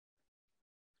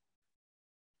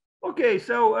Okay,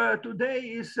 so today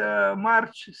is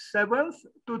March 7th,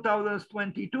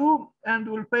 2022, and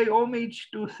we'll pay homage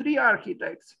to three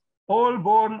architects, all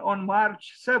born on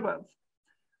March 7th.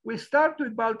 We start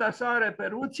with Baldassare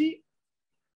Peruzzi.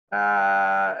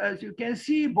 As you can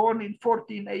see, born in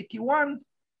 1481.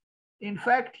 In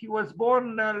fact, he was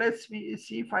born, let's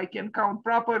see if I can count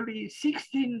properly, 6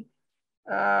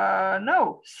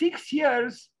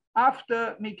 years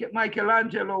after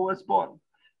Michelangelo was born.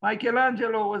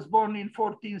 Michelangelo was born in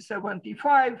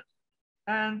 1475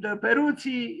 and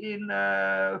Peruzzi in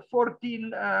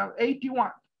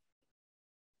 1481.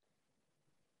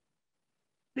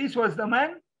 This was the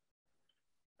man.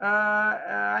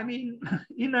 I mean,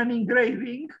 in an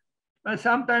engraving,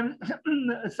 sometimes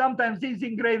these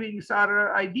engravings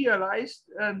are idealized,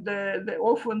 and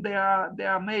often they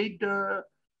are made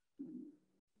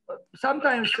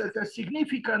sometimes at a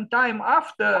significant time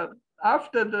after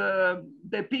the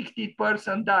depicted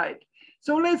person died.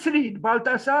 So let's read.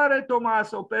 Baldassare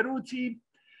Tommaso Peruzzi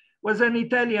was an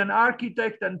Italian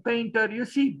architect and painter. You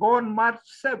see, born March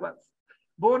 7th,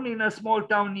 born in a small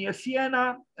town near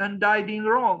Siena and died in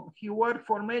Rome. He worked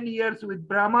for many years with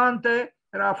Bramante,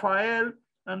 Raphael,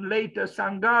 and later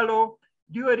Sangallo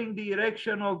during the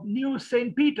erection of new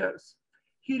St. Peter's.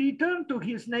 He returned to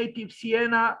his native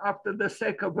Siena after the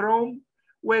sack of Rome,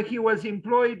 where he was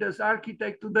employed as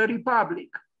architect to the Republic.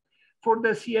 For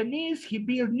the Sienese, he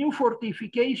built new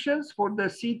fortifications for the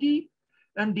city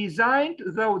and designed,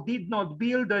 though did not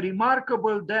build, a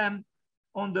remarkable dam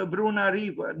on the Bruna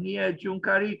River near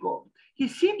Giuncarico. He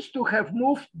seems to have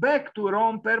moved back to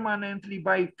Rome permanently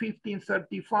by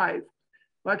 1535,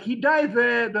 but he died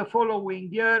there the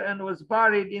following year and was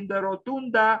buried in the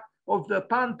Rotunda of the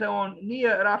Pantheon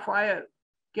near Raphael.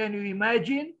 Can you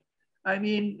imagine? I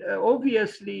mean,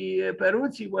 obviously,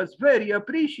 Peruzzi was very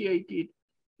appreciated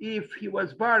if he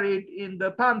was buried in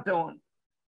the Pantheon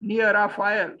near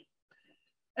Raphael.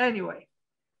 Anyway,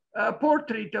 a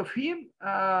portrait of him.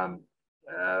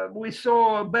 We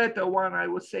saw a better one, I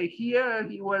would say, here.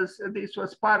 This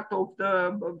was part of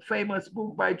the famous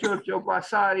book by Giorgio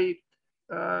Vasari,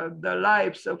 The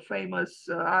Lives of Famous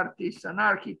Artists and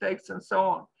Architects and so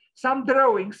on. Some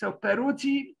drawings of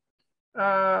Peruzzi.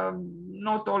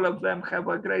 Not all of them have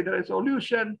a great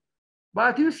resolution,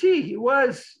 but you see, he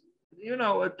was,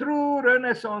 a true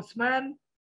Renaissance man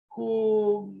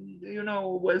who,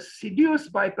 was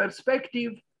seduced by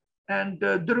perspective and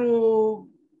drew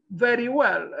very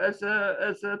well as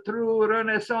a true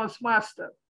Renaissance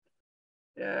master.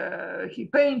 He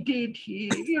painted,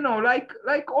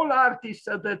 like all artists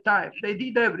at the time, they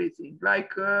did everything,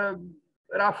 like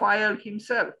Raphael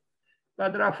himself.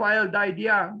 But Raphael died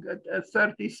young at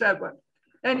 37.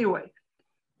 Anyway,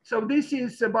 so this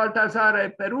is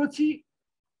Baldassare Peruzzi.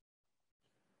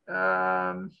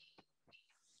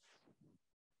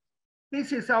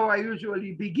 This is how I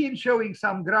usually begin, showing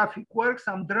some graphic work,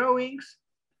 some drawings,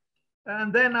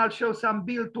 and then I'll show some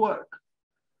built work.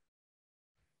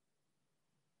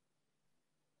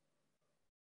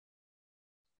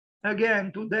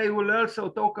 Again, today we'll also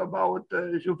talk about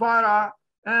Juvara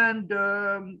and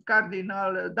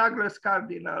Douglas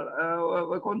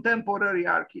Cardinal, a contemporary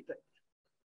architect.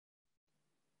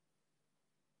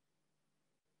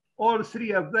 All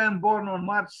three of them born on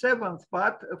March 7th,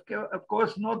 but of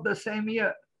course not the same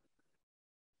year.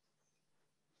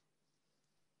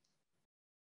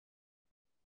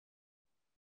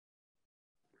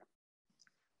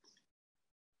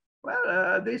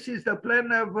 Well, this is the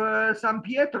plan of San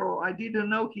Pietro. I didn't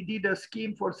know he did a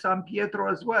scheme for San Pietro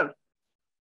as well.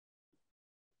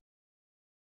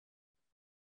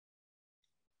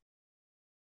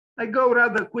 I go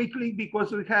rather quickly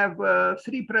because we have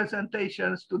 3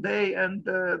 presentations today, and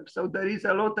so there is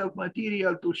a lot of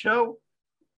material to show.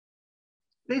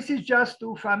 This is just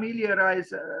to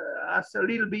familiarize us a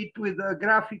little bit with the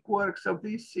graphic works of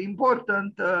this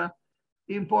important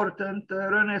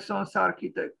Renaissance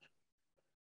architect.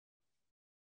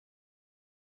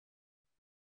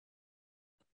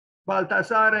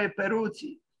 Baldassare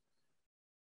Peruzzi.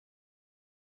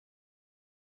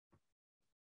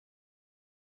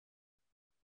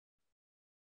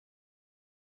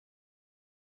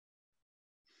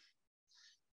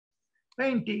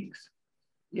 Paintings.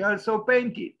 He also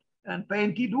painted, and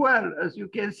painted well, as you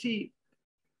can see.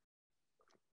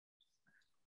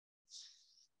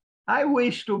 I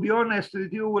wish, to be honest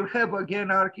with you, we'll have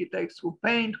again architects who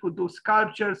paint, who do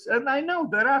sculptures, and I know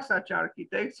there are such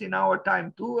architects in our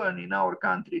time too, and in our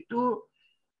country too,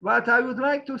 but I would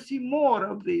like to see more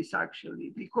of this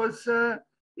actually, because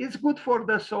it's good for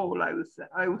the soul, I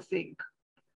would think.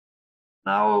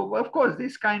 Now, of course,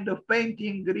 this kind of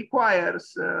painting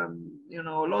requires, you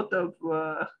know, a lot of,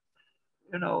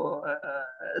 you know,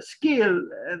 skill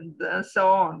and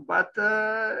so on. But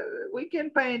we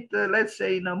can paint, let's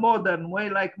say, in a modern way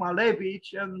like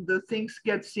Malevich, and the things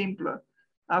get simpler.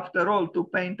 After all, to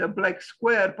paint a black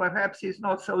square perhaps is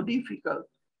not so difficult.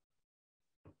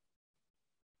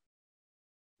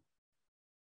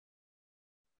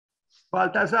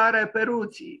 Baldassare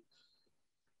Peruzzi,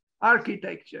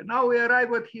 architecture. Now we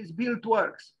arrive at his built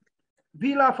works.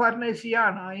 Villa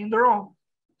Farnesiana in Rome.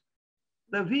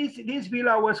 This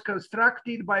villa was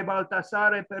constructed by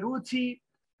Baldassare Peruzzi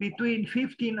between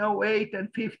 1508 and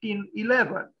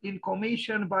 1511 in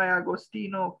commission by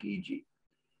Agostino Chigi.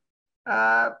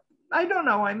 I don't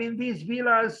know, I mean, these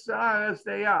villas are as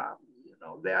they are. You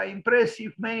know, they are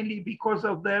impressive mainly because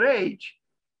of their age.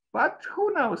 But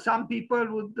who knows, some people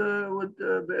would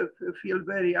feel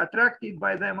very attracted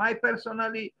by them. I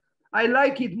personally, I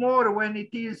like it more when it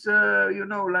is, you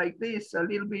know, like this, a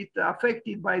little bit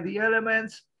affected by the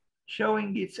elements,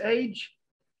 showing its age.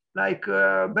 Like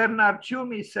Bernard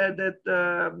Tschumi said that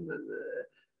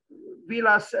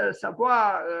Villa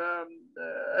Savoie,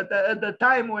 at the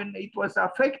time when it was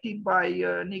affected by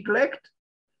neglect,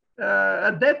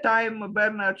 at that time,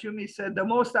 Bernard Tschumi said the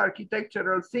most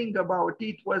architectural thing about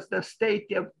it was the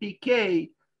state of decay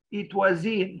it was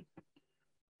in.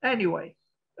 Anyway,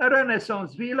 a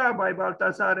Renaissance villa by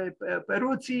Baldassare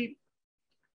Peruzzi.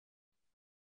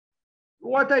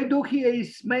 What I do here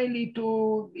is mainly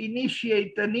to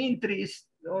initiate an interest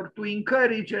or to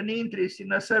encourage an interest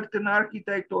in a certain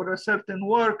architect or a certain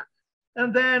work.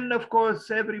 And then, of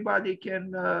course, everybody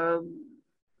can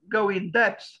go in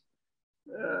depth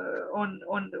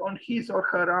on his or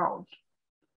her own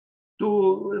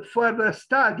to further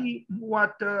study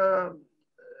what a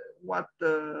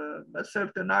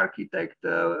certain architect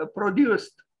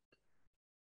produced.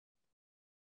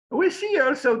 We see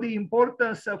also the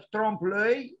importance of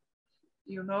trompe-l'œil.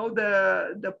 You know,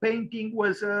 the painting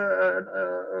was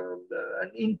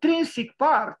an intrinsic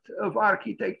part of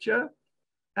architecture.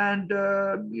 And,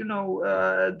 you know,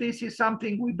 this is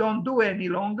something we don't do any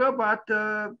longer, but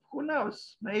who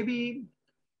knows, maybe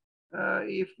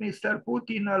if Mr.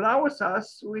 Putin allows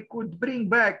us, we could bring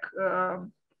back,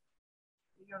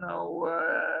 you know,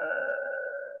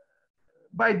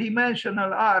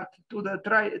 bidimensional art to the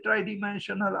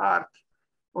tridimensional art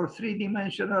or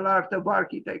three-dimensional art of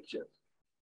architecture.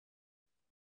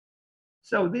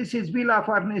 So this is Villa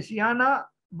Farnesiana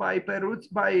by Peruzzi,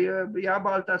 by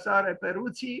Baldassare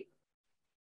Peruzzi,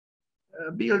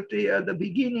 built at the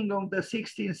beginning of the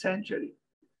 16th century.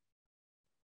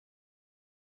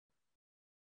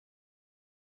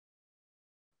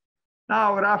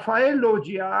 Now, Raphael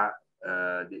Loggia,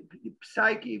 the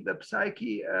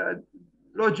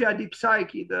Loggia di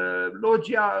Psyche, the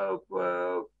Loggia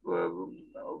of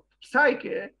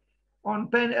Psyche on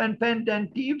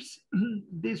pendentives.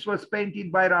 This was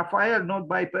painted by Raphael, not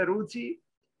by Peruzzi.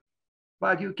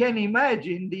 But you can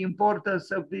imagine the importance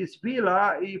of this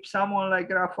villa if someone like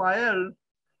Raphael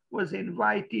was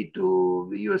invited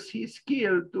to use his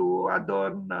skill to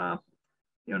adorn,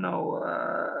 you know,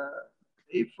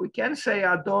 if we can say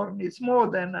adorn, is more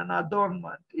than an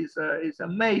adornment, is a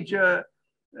major,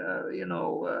 you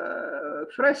know,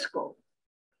 fresco.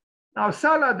 Now,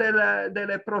 Sala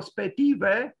delle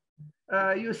Prospettive,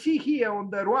 you see here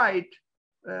on the right,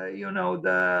 you know,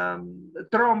 the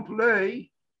trompe-l'œil.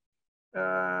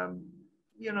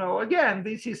 You know, again,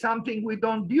 this is something we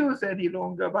don't use any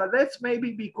longer, but that's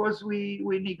maybe because we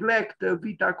neglect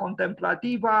vita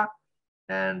contemplativa,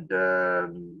 and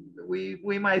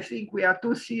we might think we are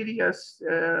too serious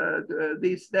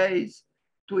these days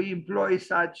to employ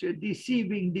such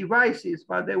deceiving devices,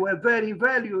 but they were very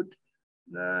valued,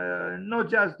 not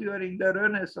just during the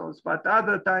Renaissance, but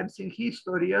other times in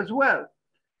history as well.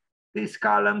 These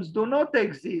columns do not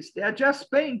exist, they are just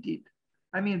painted.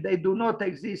 I mean, they do not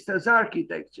exist as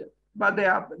architecture, but they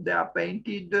are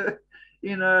painted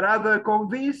in a rather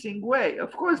convincing way.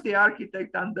 Of course, the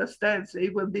architect understands,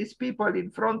 even these people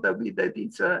in front of it, that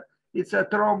it's a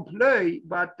trompe-l'œil,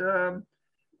 but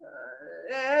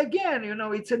again, you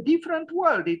know, it's a different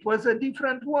world. It was a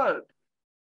different world,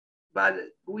 but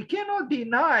we cannot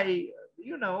deny,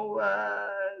 you know,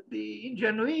 the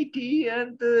ingenuity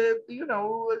and, you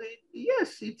know,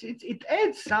 yes, it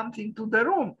adds something to the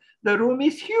room. The room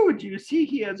is huge. You see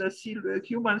here the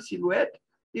human silhouette,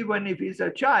 even if it's a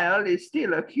child, it's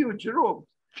still a huge room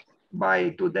by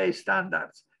today's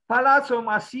standards. Palazzo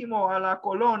Massimo alla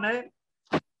Colonne.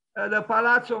 The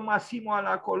Palazzo Massimo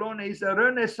alla Colonne is a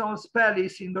Renaissance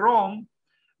palace in Rome.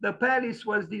 The palace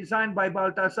was designed by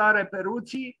Baldassare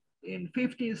Peruzzi in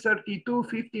 1532,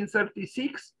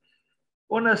 1536,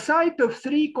 on a site of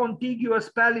 3 contiguous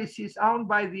palaces owned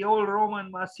by the old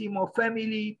Roman Massimo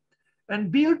family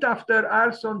and built after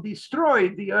Arson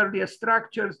destroyed the earlier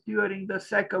structures during the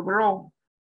sack of Rome,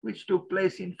 which took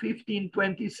place in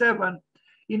 1527.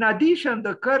 In addition,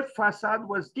 the curved facade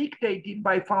was dictated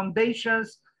by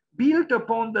foundations built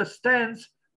upon the stands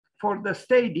for the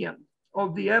stadium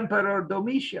of the Emperor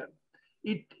Domitian.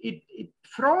 It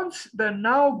fronts the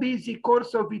now busy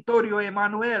Corso Vittorio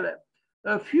Emanuele,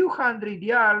 a few hundred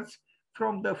yards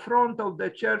from the front of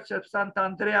the Church of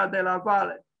Sant'Andrea della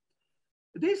Valle.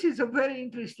 This is a very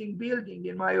interesting building,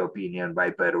 in my opinion,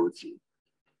 by Peruzzi.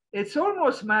 It's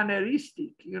almost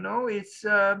manneristic, you know. It's,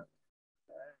 I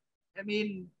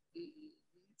mean,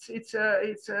 its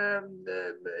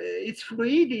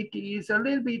fluidity is a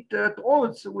little bit at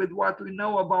odds with what we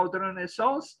know about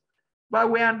Renaissance, but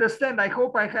we understand. I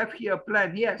hope I have here a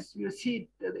plan. Yes, you see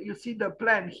the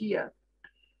plan here.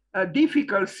 A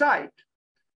difficult site,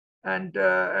 and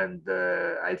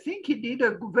I think he did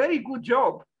a very good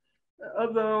job,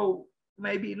 although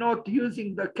maybe not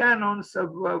using the canons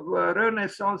of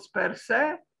Renaissance per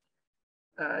se.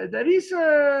 There is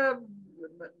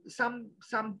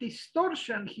some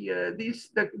distortion here.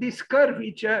 This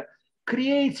curvature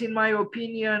creates, in my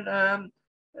opinion,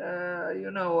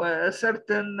 you know, a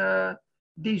certain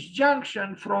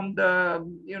disjunction from the,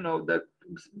 you know,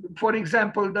 for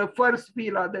example, the first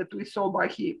villa that we saw by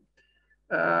him,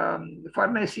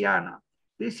 Farnesiana.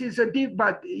 This is a deep,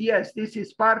 but yes, this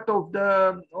is part of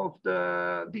the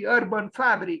urban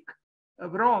fabric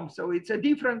of Rome. So it's a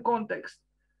different context,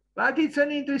 but it's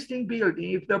an interesting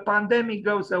building. If the pandemic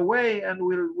goes away and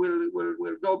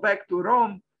we'll go back to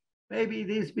Rome, maybe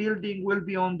this building will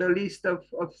be on the list of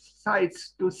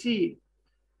sites to see.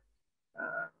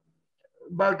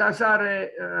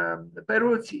 Baldassare,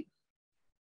 Peruzzi.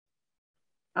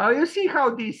 Now you see how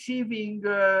deceiving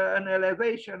an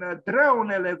elevation, a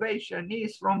drone elevation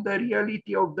is from the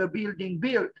reality of the building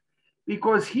built,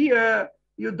 because here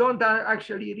you don't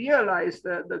actually realize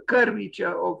the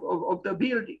curvature of the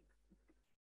building.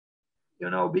 You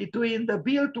know, between the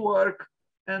built work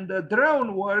and the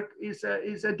drone work is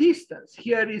a distance.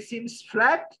 Here it seems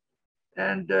flat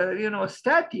and you know,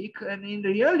 static, and in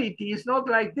reality it's not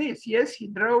like this. Yes, he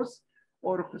draws,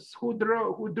 or who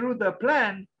drew the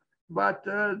plan, but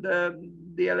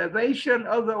the elevation,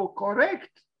 although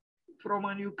correct from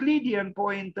an Euclidean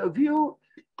point of view,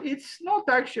 it's not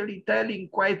actually telling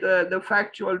quite the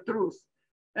factual truth.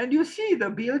 And you see the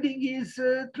building is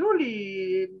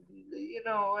truly, you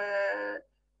know,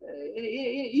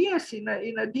 yes, in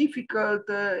a difficult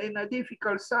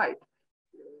site.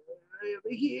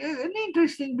 An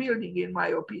interesting building, in my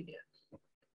opinion.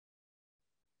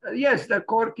 Yes, the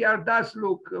courtyard does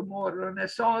look more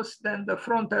Renaissance than the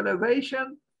front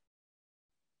elevation.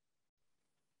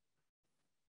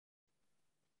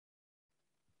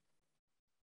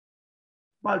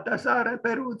 Baldassare,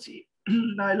 Peruzzi.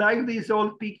 I like these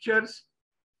old pictures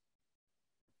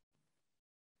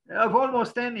of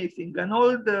almost anything. An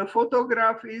old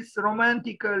photograph is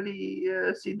romantically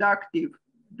seductive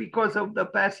because of the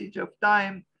passage of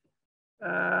time.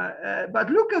 But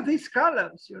look at these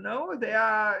columns, you know, they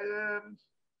are,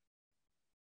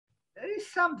 there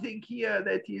is something here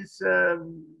that is,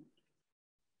 you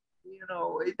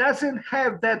know, it doesn't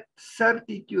have that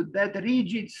certitude, that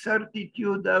rigid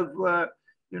certitude of,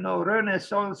 you know,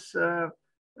 Renaissance, you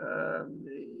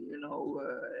know,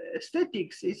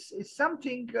 aesthetics. It's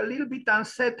something a little bit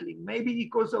unsettling, maybe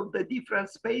because of the different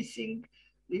spacing.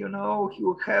 You know,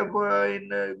 you have,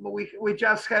 we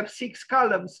just have 6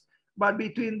 columns. But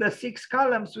between the 6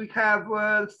 columns, we have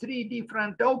 3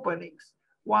 different openings,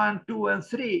 1, 2, and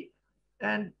 3.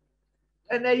 And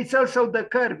it's also the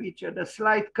curvature, the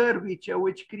slight curvature,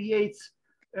 which creates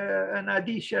an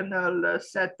additional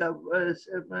set of,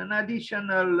 an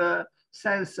additional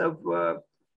sense of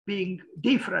being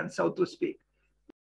different, so to speak.